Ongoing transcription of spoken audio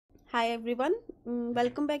Hi everyone,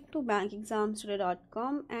 welcome back to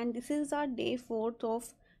BankExamsToday.com, and this is our day 4th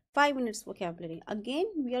of 5 minutes vocabulary. Again,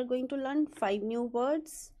 we are going to learn 5 new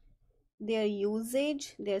words, their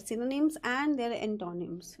usage, their synonyms and their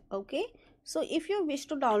antonyms. Okay, so if you wish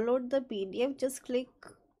to download the PDF, just click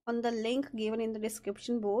on the link given in the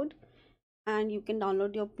description board and you can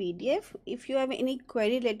download your PDF. If you have any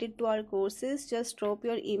query related to our courses, just drop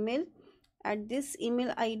your email at this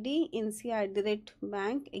email ID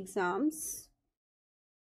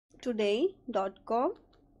inc@bankexamstoday.com,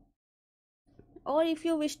 or if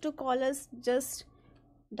you wish to call us, just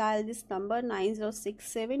dial this number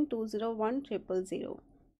 9067201000.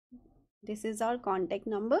 This is our contact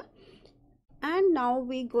number. And now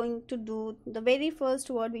we're going to do the very first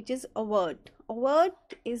word, which is avert.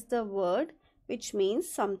 Avert is the word which means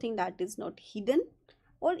something that is not hidden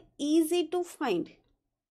or easy to find.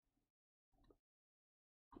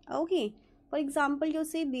 Okay, for example, you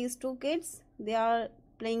see these two kids, they are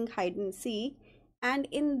playing hide and seek, and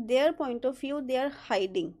in their point of view they are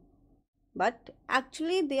hiding, but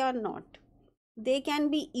actually they are not. They can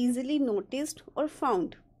be easily noticed or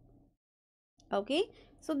found. Okay,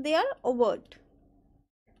 so they are overt,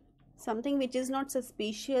 something which is not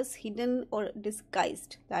suspicious, hidden or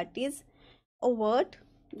disguised, that is overt.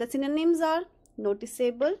 The synonyms are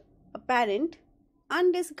noticeable, apparent,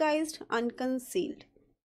 undisguised, unconcealed,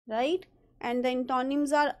 right? And the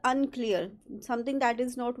antonyms are unclear, something that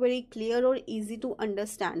is not very clear or easy to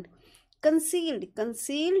understand. Concealed,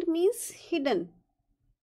 concealed means hidden.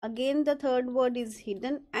 Again, the third word is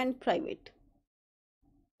hidden. And private.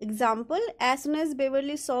 Example, as soon as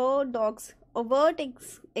Beverly saw dogs, overt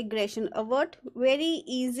aggression. Overt, very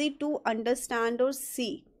easy to understand or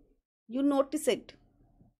see, you notice it.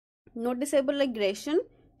 Noticeable aggression,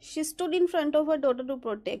 she stood in front of her daughter to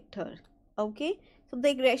protect her. Okay, so the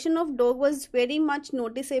aggression of dog was very much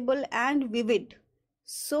noticeable and vivid.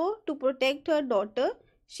 So to protect her daughter,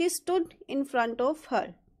 she stood in front of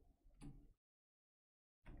her.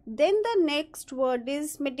 Then the next word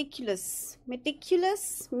is meticulous.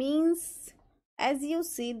 Meticulous means, as you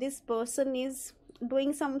see, this person is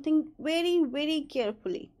doing something very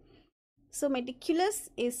carefully. So meticulous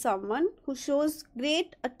is someone who shows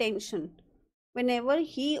great attention whenever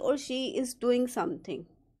he or she is doing something,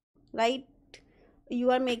 right? You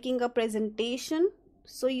are making a presentation,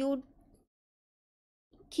 so you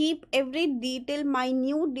keep every detail,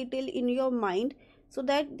 minute detail in your mind, so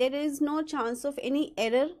that there is no chance of any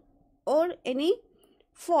error or any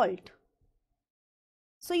fault.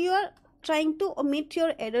 So you are trying to omit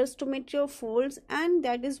your errors, to omit your faults, and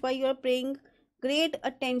that is why you are paying great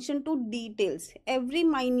attention to details, every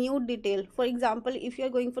minute detail. For example, if you are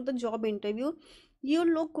going for the job interview, you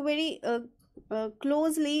look very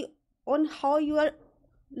closely on how you are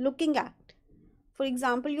looking at. For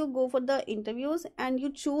example, you go for the interviews and you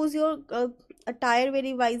choose your attire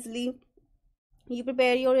very wisely, you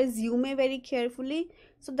prepare your resume very carefully.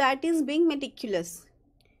 So that is being meticulous.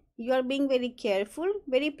 You are being very careful,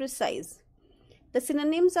 very precise. The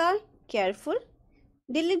synonyms are careful,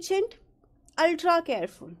 diligent, ultra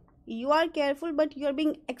careful. You are careful, but you are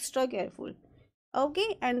being extra careful.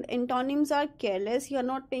 Okay, and antonyms are careless, you are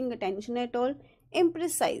not paying attention at all.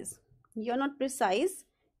 Imprecise, you are not precise.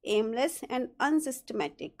 Aimless and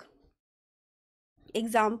unsystematic.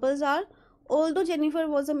 Examples are, although Jennifer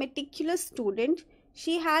was a meticulous student,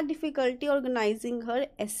 she had difficulty organizing her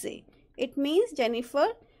essay. It means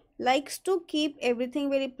Jennifer likes to keep everything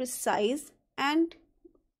very precise and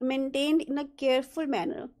maintained in a careful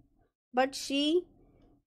manner, but she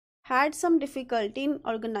had some difficulty in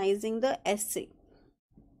organizing the essay.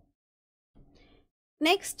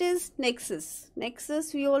 Next is Nexus.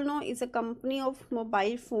 Nexus, we all know, is a company of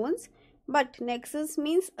mobile phones, but Nexus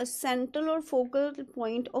means a central or focal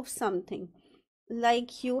point of something.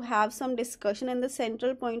 Like you have some discussion and the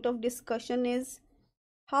central point of discussion is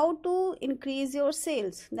how to increase your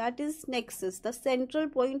sales. That is Nexus, the central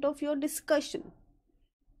point of your discussion.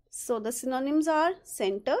 So the synonyms are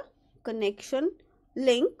center, connection,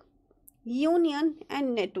 link, union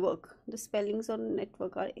and network. The spellings on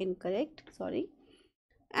network are incorrect, sorry.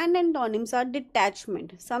 And antonyms are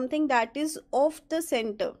detachment, something that is off the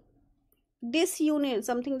center. Disunion,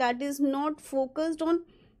 something that is not focused on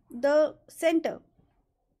the center.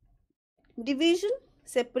 Division,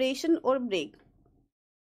 separation or break.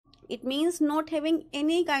 It means not having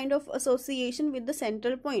any kind of association with the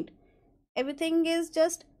central point. Everything is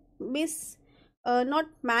just not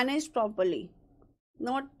managed properly,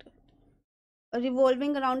 not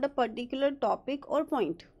revolving around a particular topic or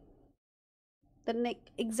point. The next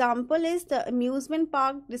example is the amusement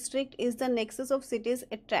park district is the nexus of city's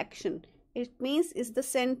attraction. It means is the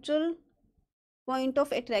central point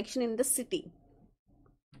of attraction in the city.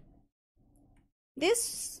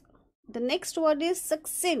 The next word is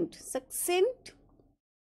succinct. Succinct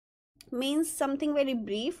means something very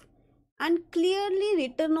brief and clearly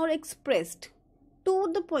written or expressed.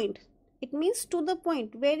 To the point. It means to the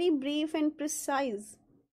point, very brief and precise.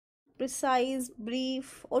 Precise,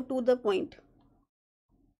 brief, or to the point.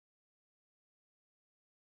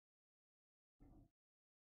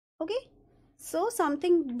 Okay, so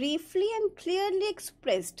something briefly and clearly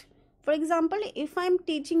expressed. For example, if I'm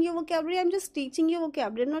teaching you vocabulary, I'm just teaching you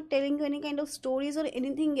vocabulary. I'm not telling you any kind of stories or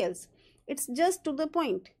anything else. It's just to the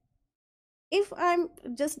point. If I'm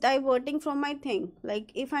just diverting from my thing,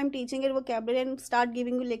 like if I'm teaching a vocabulary and start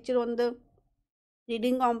giving you lecture on the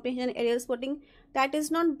reading comprehension, area spotting, that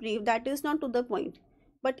is not brief, that is not to the point.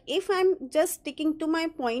 But if I'm just sticking to my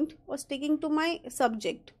point or sticking to my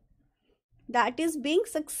subject, that is being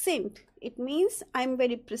succinct. It means I'm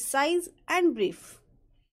very precise and brief.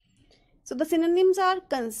 So the synonyms are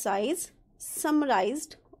concise,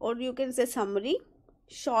 summarized, or you can say summary,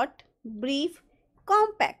 short, brief,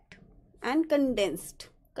 compact, and condensed.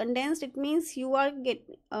 Condensed, it means you are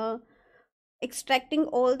extracting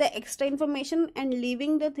all the extra information and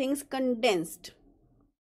leaving the things condensed.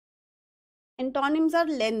 Antonyms are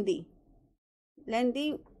lengthy.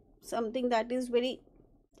 Lengthy, something that is very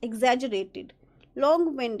exaggerated,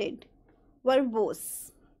 long-winded,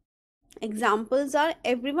 verbose. Examples are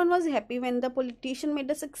everyone was happy when the politician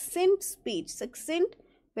made a succinct speech. Succinct,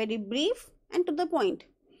 very brief and to the point,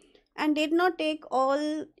 and did not take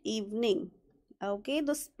all evening. Okay,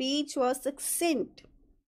 the speech was succinct.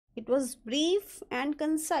 It was brief and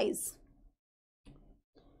concise.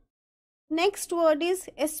 Next word is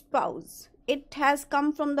espouse. It has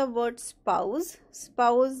come from the word spouse.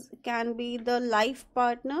 Spouse can be the life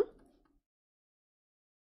partner.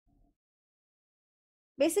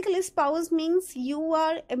 Basically, spouse means you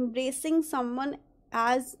are embracing someone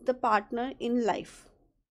as the partner in life,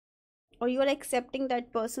 or you are accepting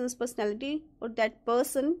that person's personality or that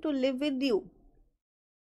person to live with you.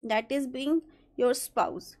 That is being your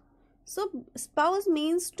spouse. So spouse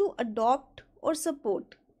means to adopt or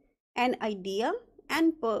support an idea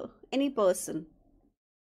and any person.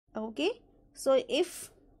 Okay, so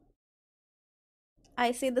if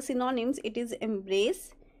I say the synonyms, it is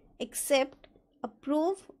embrace, accept,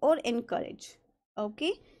 approve, or encourage.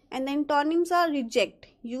 Okay, and the antonyms are reject.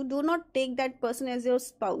 You do not take that person as your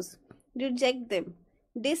spouse. Reject them.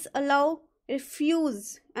 Disallow,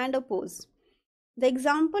 refuse, and oppose. The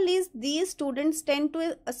example is these students tend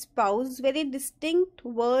to espouse very distinct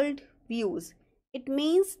world views. It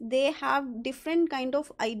means they have different kind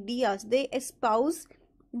of ideas. They espouse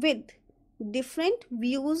with different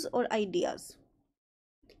views or ideas.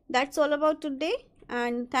 That's all about today,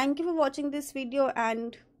 and thank you for watching this video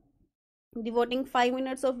and devoting 5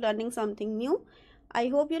 minutes of learning something new. I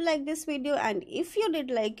hope you like this video, and if you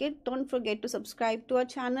did like it, don't forget to subscribe to our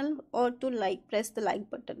channel or to press the like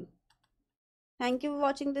button. Thank you for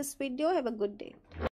watching this video. Have a good day.